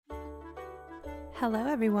Hello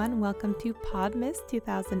everyone, welcome to Podmas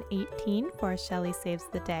 2018 for Shelly Saves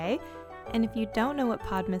the Day. And if you don't know what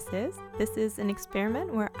Podmas is, this is an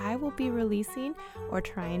experiment where I will be releasing or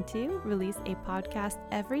trying to release a podcast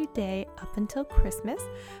every day up until Christmas.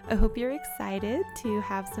 I hope you're excited to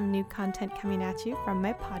have some new content coming at you from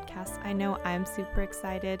my podcast. I know I'm super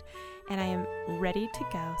excited and I am ready to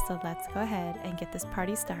go. So let's go ahead and get this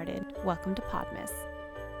party started. Welcome to Podmas.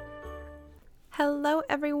 Hello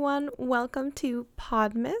everyone, welcome to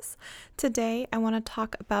Podmas. Today I want to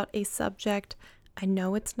talk about a subject. I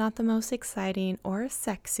know it's not the most exciting or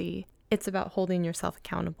sexy. It's about holding yourself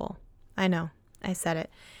accountable. I know, I said it.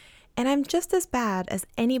 And I'm just as bad as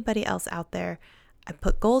anybody else out there. I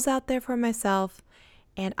put goals out there for myself,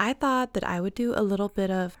 and I thought that I would do a little bit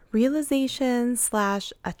of realization /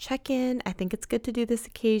 a check-in. I think it's good to do this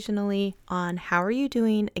occasionally on how are you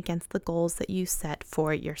doing against the goals that you set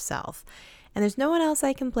for yourself. And there's no one else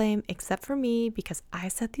I can blame except for me because I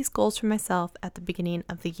set these goals for myself at the beginning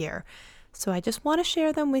of the year. So I just want to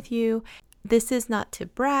share them with you. This is not to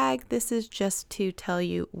brag. This is just to tell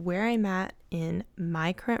you where I'm at in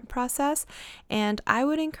my current process. And I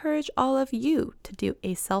would encourage all of you to do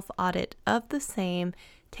a self-audit of the same.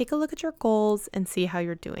 Take a look at your goals and see how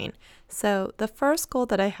you're doing. So the first goal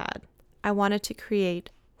that I had, I wanted to create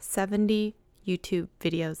 70 YouTube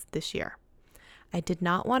videos this year. I did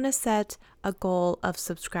not want to set a goal of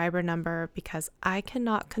subscriber number because I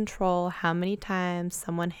cannot control how many times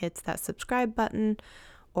someone hits that subscribe button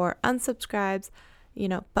or unsubscribes,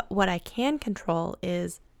 but what I can control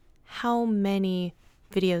is how many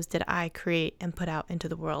videos did I create and put out into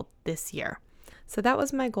the world this year. So that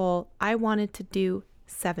was my goal. I wanted to do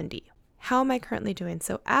 70. How am I currently doing?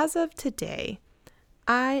 So as of today,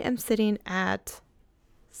 I am sitting at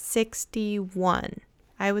 61.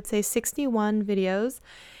 I would say 61 videos,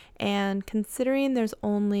 and considering there's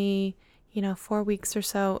only, 4 weeks or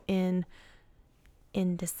so in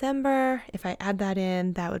December, if I add that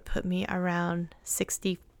in, that would put me around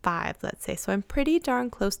 65, let's say. So I'm pretty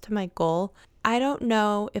darn close to my goal. I don't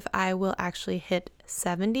know if I will actually hit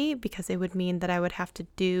 70 because it would mean that I would have to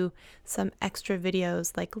do some extra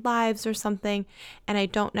videos like lives or something, and I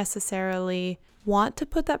don't necessarily want to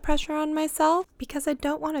put that pressure on myself because I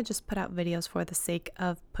don't want to just put out videos for the sake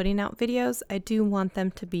of putting out videos. I do want them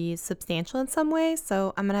to be substantial in some way,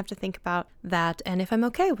 so I'm gonna have to think about that and if I'm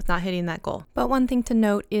okay with not hitting that goal. But one thing to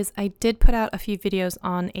note is I did put out a few videos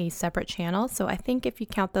on a separate channel, so I think if you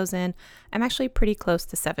count those in, I'm actually pretty close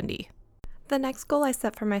to 70. The next goal I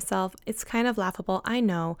set for myself, it's kind of laughable, I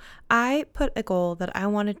know. I put a goal that I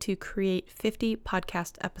wanted to create 50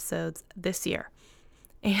 podcast episodes this year.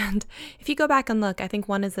 And if you go back and look, I think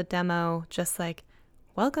one is a demo, just like,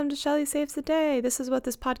 welcome to Shelly Saves the Day. This is what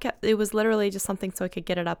this podcast, it was literally just something so I could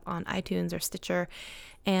get it up on iTunes or Stitcher.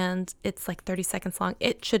 And it's like 30 seconds long.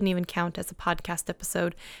 It shouldn't even count as a podcast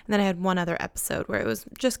episode. And then I had one other episode where it was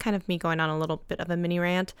just kind of me going on a little bit of a mini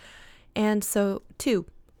rant. And so 2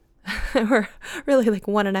 were really like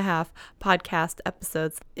 1.5 podcast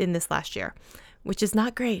episodes in this last year, which is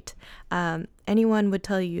not great. Anyone would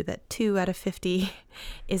tell you that 2 out of 50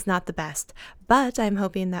 is not the best, but I'm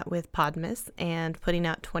hoping that with Podmas and putting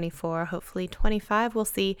out 24, hopefully 25, we'll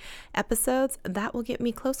see episodes, that will get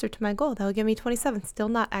me closer to my goal. That will get me 27. Still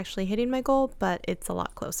not actually hitting my goal, but it's a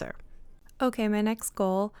lot closer. Okay, my next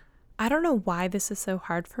goal, I don't know why this is so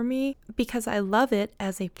hard for me because I love it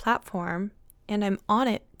as a platform and I'm on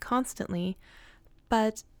it constantly,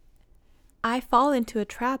 but I fall into a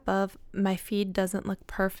trap of my feed doesn't look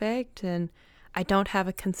perfect and I don't have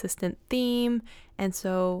a consistent theme, and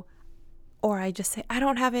so, or I just say I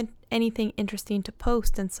don't have anything interesting to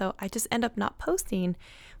post, and so I just end up not posting,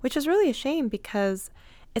 which is really a shame because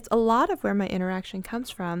it's a lot of where my interaction comes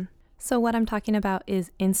from. So what I'm talking about is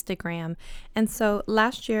Instagram. And so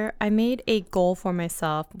last year I made a goal for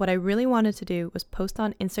myself. What I really wanted to do was post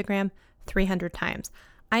on Instagram 300 times.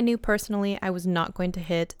 I knew personally I was not going to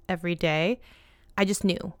hit every day. I just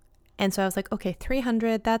knew. And so I was like, okay,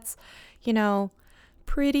 300, that's,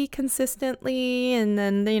 pretty consistently. And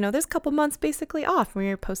then, there's a couple months basically off where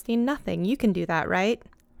you're posting nothing. You can do that, right?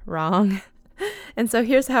 Wrong. And so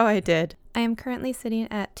here's how I did. I am currently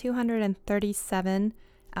sitting at 237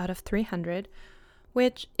 out of 300,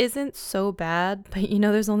 which isn't so bad, but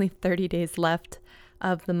there's only 30 days left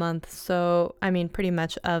of the month. So, pretty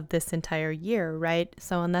much of this entire year, right?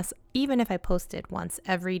 So even if I posted once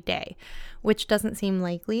every day, which doesn't seem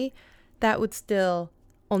likely, that would still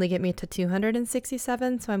only get me to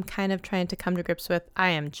 267. So I'm kind of trying to come to grips with, I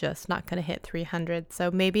am just not going to hit 300. So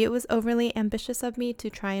maybe it was overly ambitious of me to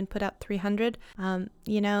try and put out 300.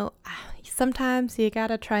 Sometimes you got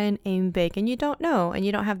to try and aim big, and you don't know, and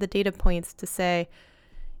you don't have the data points to say,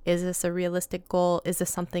 is this a realistic goal? Is this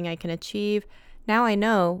something I can achieve? Now I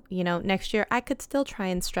know, next year I could still try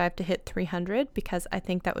and strive to hit 300 because I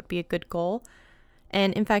think that would be a good goal.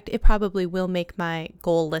 And in fact, it probably will make my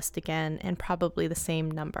goal list again, and probably the same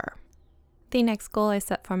number. The next goal I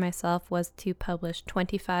set for myself was to publish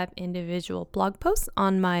 25 individual blog posts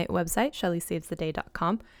on my website,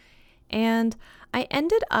 ShellySavesTheDay.com. And I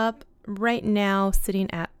ended up right now sitting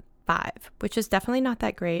at 5, which is definitely not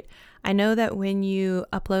that great. I know that when you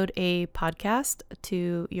upload a podcast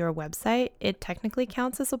to your website, it technically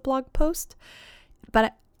counts as a blog post,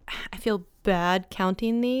 but I feel bad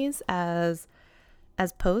counting these as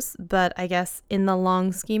posts, but I guess in the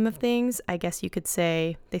long scheme of things, I guess you could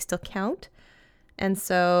say they still count. And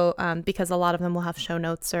so because a lot of them will have show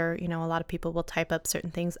notes, or, a lot of people will type up certain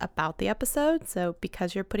things about the episode. So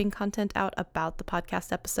because you're putting content out about the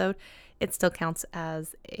podcast episode, it still counts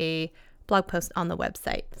as a blog post on the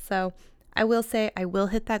website. So I will say I will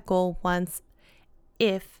hit that goal once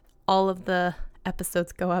if all of the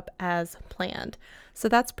episodes go up as planned. So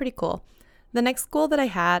that's pretty cool. The next goal that I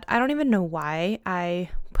had, I don't even know why I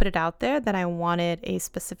put it out there that I wanted a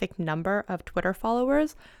specific number of Twitter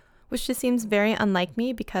followers, which just seems very unlike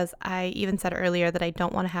me, because I even said earlier that I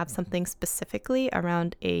don't want to have something specifically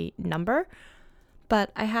around a number.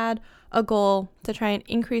 But I had a goal to try and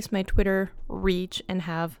increase my Twitter reach and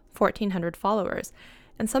have 1,400 followers.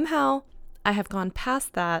 And somehow I have gone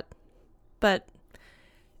past that, but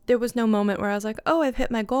there was no moment where I was like, oh, I've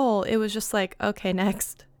hit my goal. It was just like, okay,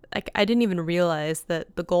 next. Like, I didn't even realize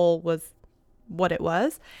that the goal was what it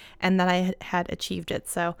was and that I had achieved it.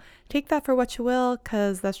 So take that for what you will,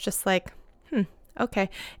 because that's just like, okay.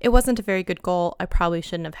 It wasn't a very good goal. I probably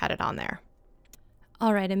shouldn't have had it on there.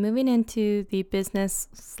 All right, and moving into the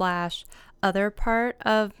business/other part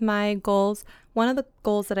of my goals, one of the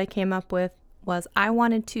goals that I came up with was I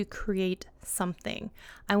wanted to create something.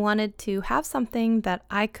 I wanted to have something that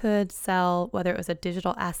I could sell, whether it was a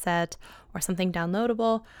digital asset or something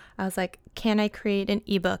downloadable. I was like, can I create an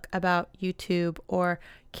ebook about YouTube, or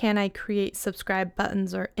can I create subscribe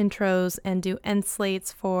buttons or intros and do end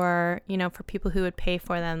slates for people who would pay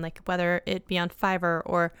for them, like whether it be on Fiverr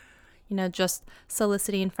or just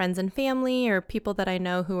soliciting friends and family or people that I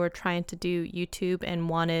know who are trying to do YouTube and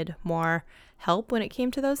wanted more help when it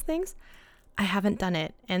came to those things. I haven't done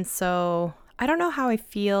it. And so I don't know how I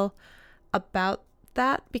feel about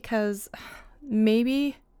that, because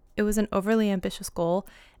maybe it was an overly ambitious goal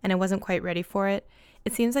and I wasn't quite ready for it.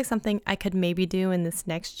 It seems like something I could maybe do in this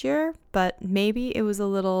next year, but maybe it was a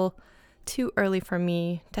little too early for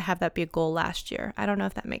me to have that be a goal last year. I don't know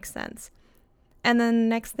if that makes sense. And then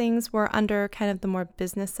next things were under kind of the more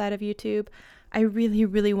business side of YouTube. I really,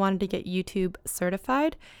 really wanted to get YouTube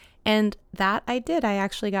certified. And that I did. I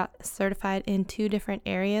actually got certified in 2 different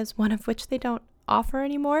areas, one of which they don't offer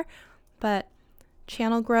anymore, but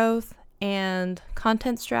channel growth and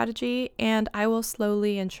content strategy. And I will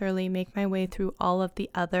slowly and surely make my way through all of the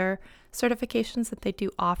other certifications that they do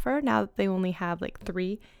offer now that they only have like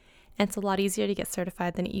 3. And it's a lot easier to get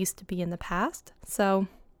certified than it used to be in the past. So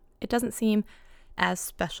it doesn't seem as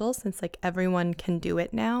special since like everyone can do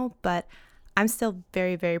it now, but I'm still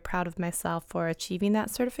very, very proud of myself for achieving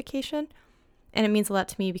that certification. And it means a lot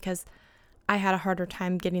to me because I had a harder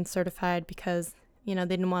time getting certified because, they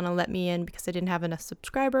didn't want to let me in because I didn't have enough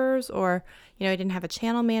subscribers, or, I didn't have a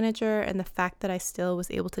channel manager. And the fact that I still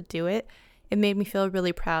was able to do it, it made me feel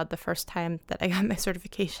really proud the first time that I got my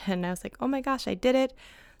certification. I was like, oh my gosh, I did it.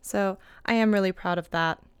 So I am really proud of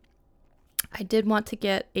that. I did want to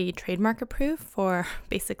get a trademark approved for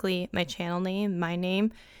basically my channel name, my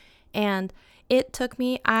name. And it took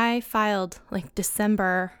me, I filed like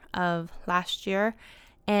December of last year,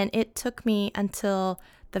 and it took me until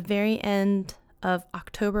the very end of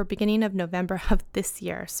October, beginning of November of this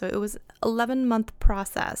year. So it was an 11-month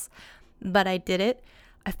process, but I did it.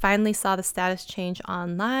 I finally saw the status change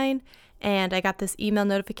online, and I got this email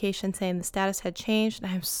notification saying the status had changed,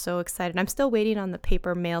 and I'm so excited. I'm still waiting on the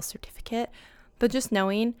paper mail certificate, but just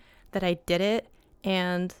knowing that I did it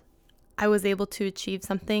and I was able to achieve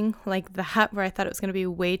something like that, where I thought it was going to be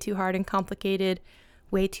way too hard and complicated,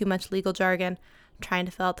 way too much legal jargon, trying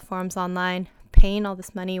to fill out the forms online, paying all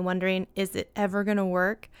this money, wondering, is it ever going to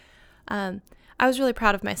work? I was really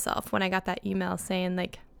proud of myself when I got that email saying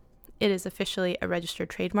like, it is officially a registered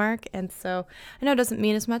trademark. And so I know it doesn't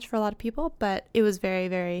mean as much for a lot of people, but it was very,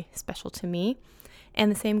 very special to me.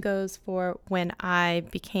 And the same goes for when I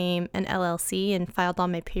became an LLC and filed all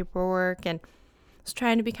my paperwork and was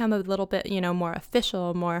trying to become a little bit, more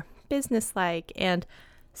official, more business-like. And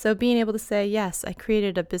so being able to say, yes, I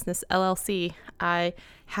created a business LLC. I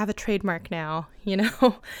have a trademark now,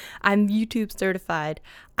 I'm YouTube certified.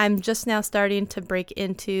 I'm just now starting to break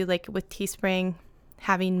into, like with Teespring,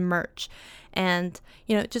 having merch and,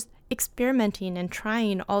 just experimenting and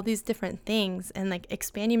trying all these different things and like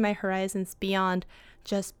expanding my horizons beyond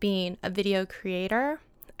just being a video creator.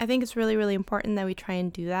 I think it's really, really important that we try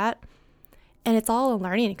and do that. And it's all a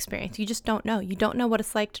learning experience. You just don't know. You don't know what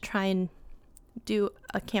it's like to try and do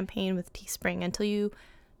a campaign with Teespring until you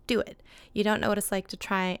do it. You don't know what it's like to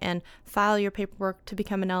try and file your paperwork to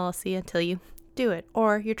become an LLC until you do it,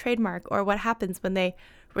 or your trademark, or what happens when they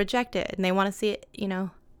reject it and they want to see it,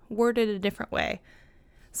 worded a different way.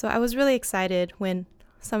 So I was really excited when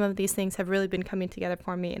some of these things have really been coming together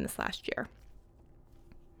for me in this last year.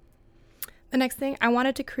 The next thing, I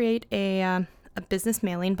wanted to create a business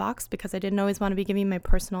mailing box because I didn't always want to be giving my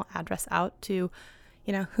personal address out to,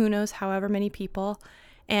 who knows, however many people.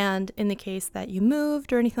 And in the case that you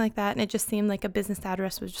moved or anything like that, and it just seemed like a business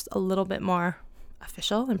address was just a little bit more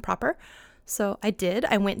official and proper. So I did.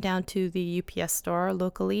 I went down to the UPS store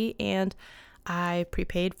locally and I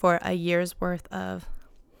prepaid for a year's worth of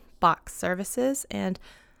box services. And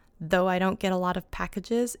though I don't get a lot of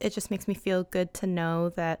packages, it just makes me feel good to know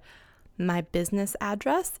that my business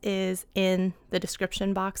address is in the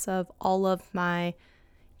description box of all of my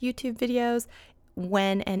YouTube videos.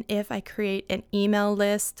 When and if I create an email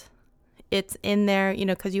list, it's in there,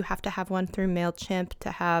 because you have to have one through MailChimp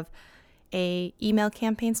to have a email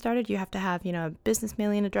campaign started. You have to have, a business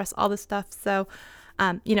mailing address, all this stuff. So,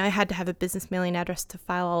 I had to have a business mailing address to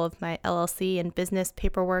file all of my LLC and business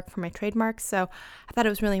paperwork for my trademarks. So I thought it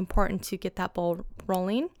was really important to get that ball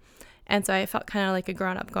rolling. And so I felt kind of like a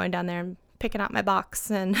grown-up going down there and picking out my box.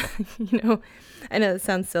 And, I know it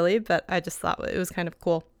sounds silly, but I just thought it was kind of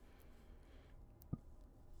cool.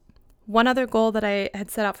 One other goal that I had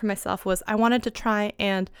set out for myself was I wanted to try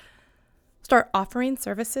and start offering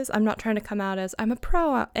services. I'm not trying to come out as I'm a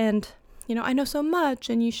pro and, I know so much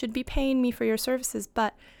and you should be paying me for your services,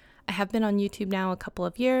 but I have been on YouTube now a couple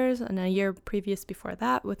of years and a year previous before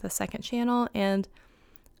that with a second channel, and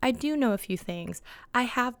I do know a few things. I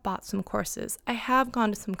have bought some courses. I have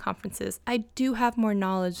gone to some conferences. I do have more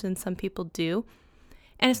knowledge than some people do.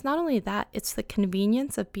 And it's not only that, it's the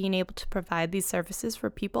convenience of being able to provide these services for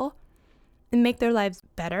people and make their lives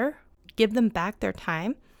better, give them back their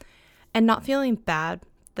time, and not feeling bad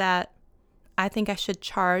that I think I should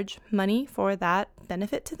charge money for that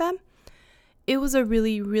benefit to them. It was a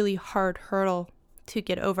really, really hard hurdle to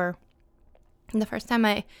get over. And the first time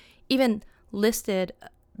I even listed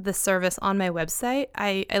the service on my website,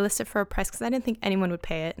 I listed for a price because I didn't think anyone would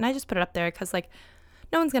pay it. And I just put it up there because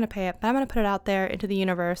no one's going to pay it, but I'm going to put it out there into the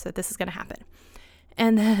universe that this is going to happen.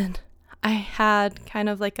 And then I had kind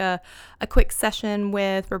of like a quick session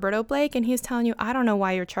with Roberto Blake, and he was telling you, I don't know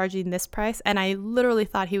why you're charging this price. And I literally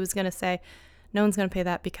thought he was going to say, no one's going to pay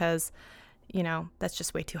that because, that's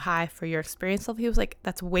just way too high for your experience level. He was like,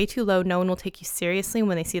 that's way too low. No one will take you seriously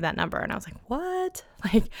when they see that number. And I was like, what?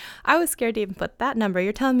 I was scared to even put that number.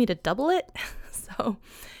 You're telling me to double it?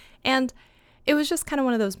 And it was just kind of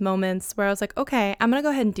one of those moments where I was like, okay, I'm going to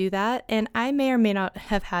go ahead and do that. And I may or may not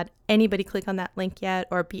have had anybody click on that link yet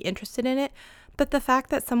or be interested in it. But the fact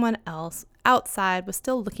that someone else outside was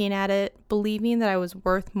still looking at it, believing that I was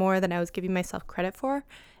worth more than I was giving myself credit for,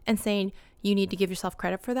 and saying, you need to give yourself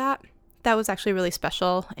credit for that, that was actually really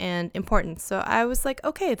special and important. So I was like,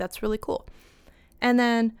 okay, that's really cool. And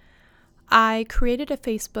then I created a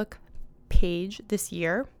Facebook page this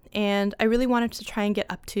year, and I really wanted to try and get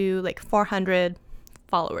up to 400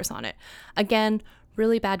 followers on it. Again,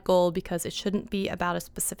 really bad goal because it shouldn't be about a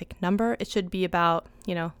specific number. It should be about,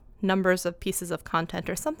 numbers of pieces of content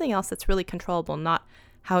or something else that's really controllable, not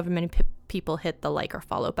however many people hit the like or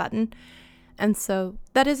follow button. And so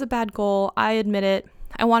that is a bad goal. I admit it.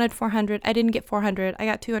 I wanted 400. I didn't get 400. I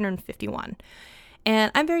got 251.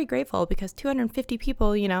 And I'm very grateful because 250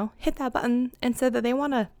 people, hit that button and said that they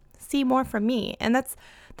want to see more from me. And that's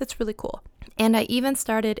really cool. And I even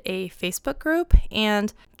started a Facebook group,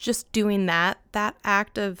 and just doing that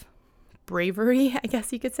act of bravery, I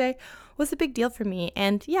guess you could say, was a big deal for me.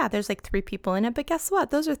 And yeah, there's 3 people in it, but guess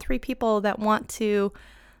what? Those are 3 people that want to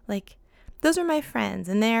those are my friends,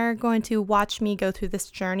 and they're going to watch me go through this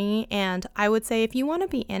journey. And I would say if you want to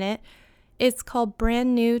be in it, it's called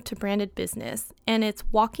Brand New to Branded Business. And it's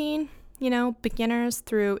walking, beginners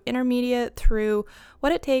through intermediate, through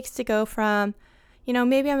what it takes to go from,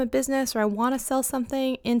 maybe I'm a business or I want to sell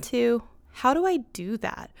something into how do I do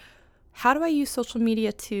that? How do I use social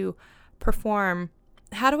media to perform?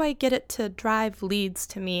 How do I get it to drive leads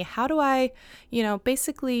to me? How do I,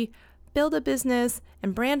 basically build a business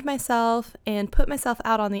and brand myself and put myself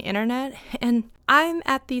out on the internet? And I'm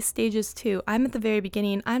at these stages too. I'm at the very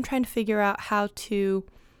beginning. I'm trying to figure out how to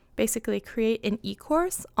basically create an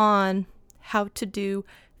e-course on how to do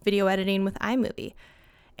video editing with iMovie.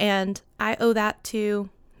 And I owe that to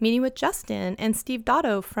meeting with Justin and Steve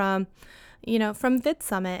Dotto from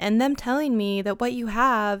VidSummit, and them telling me that what you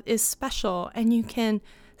have is special and you can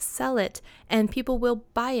sell it and people will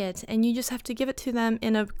buy it, and you just have to give it to them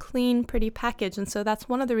in a clean, pretty package. And so that's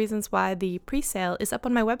one of the reasons why the pre-sale is up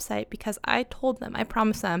on my website, because I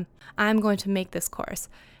promised them, I'm going to make this course.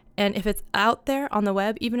 And if it's out there on the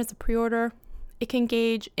web, even as a pre-order, it can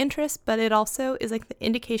gauge interest, but it also is like the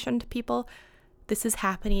indication to people, this is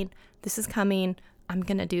happening, this is coming, I'm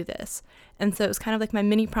going to do this. And so it was kind of like my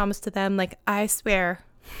mini promise to them. Like, I swear,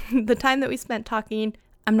 the time that we spent talking,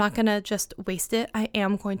 I'm not going to just waste it. I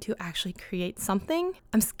am going to actually create something.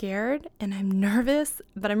 I'm scared and I'm nervous,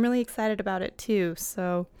 but I'm really excited about it too.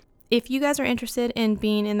 So if you guys are interested in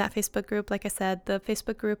being in that Facebook group, like I said, the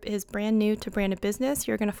Facebook group is brand new to Branded Business.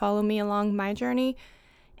 You're going to follow me along my journey.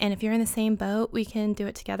 And if you're in the same boat, we can do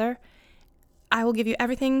it together. I will give you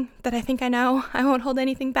everything that I think I know. I won't hold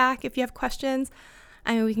anything back. If you have questions,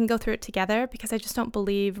 we can go through it together, because I just don't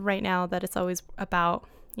believe right now that it's always about,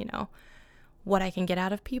 what I can get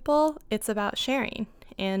out of people. It's about sharing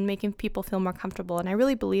and making people feel more comfortable. And I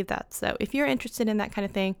really believe that. So if you're interested in that kind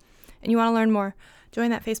of thing and you want to learn more,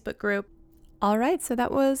 join that Facebook group. All right. So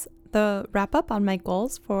that was the wrap up on my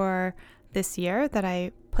goals for this year that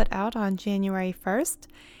I put out on January 1st.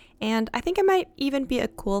 And I think it might even be a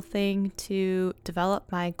cool thing to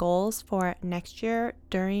develop my goals for next year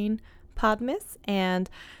during Podmas. And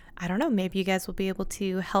I don't know, maybe you guys will be able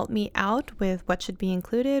to help me out with what should be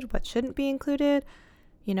included, what shouldn't be included,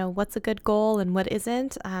 what's a good goal and what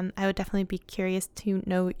isn't. I would definitely be curious to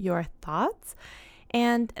know your thoughts.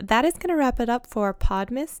 And that is going to wrap it up for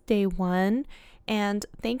Podmas Day 1. And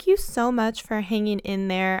thank you so much for hanging in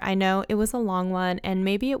there. I know it was a long one, and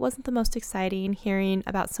maybe it wasn't the most exciting hearing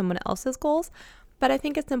about someone else's goals, but I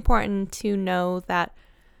think it's important to know that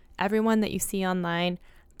everyone that you see online,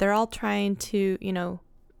 they're all trying to,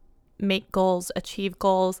 make goals, achieve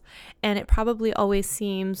goals, and it probably always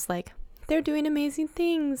seems like they're doing amazing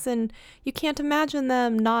things and you can't imagine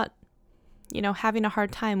them not, having a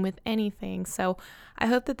hard time with anything. So I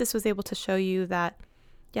hope that this was able to show you that,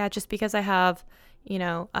 just because I have,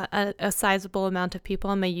 a sizable amount of people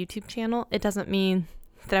on my YouTube channel, it doesn't mean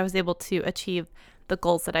that I was able to achieve the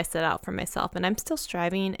goals that I set out for myself. And I'm still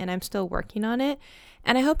striving and I'm still working on it.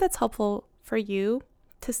 And I hope that's helpful for you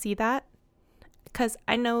to see that. Because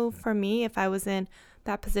I know for me, if I was in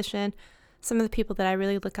that position, some of the people that I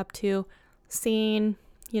really look up to, seeing,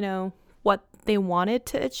 what they wanted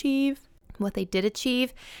to achieve, what they did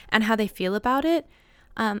achieve, and how they feel about it,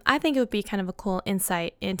 I think it would be kind of a cool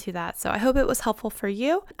insight into that. So I hope it was helpful for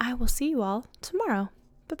you. I will see you all tomorrow.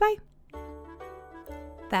 Bye-bye.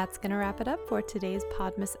 That's going to wrap it up for today's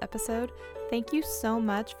Podmas episode. Thank you so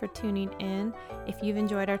much for tuning in. If you've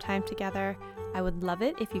enjoyed our time together, I would love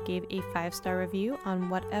it if you gave a 5-star review on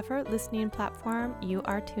whatever listening platform you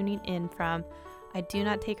are tuning in from. I do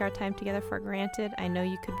not take our time together for granted. I know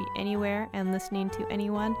you could be anywhere and listening to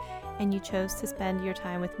anyone, and you chose to spend your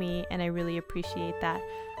time with me, and I really appreciate that.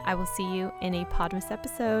 I will see you in a Podmas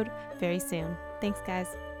episode very soon. Thanks, guys.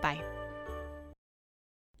 Bye.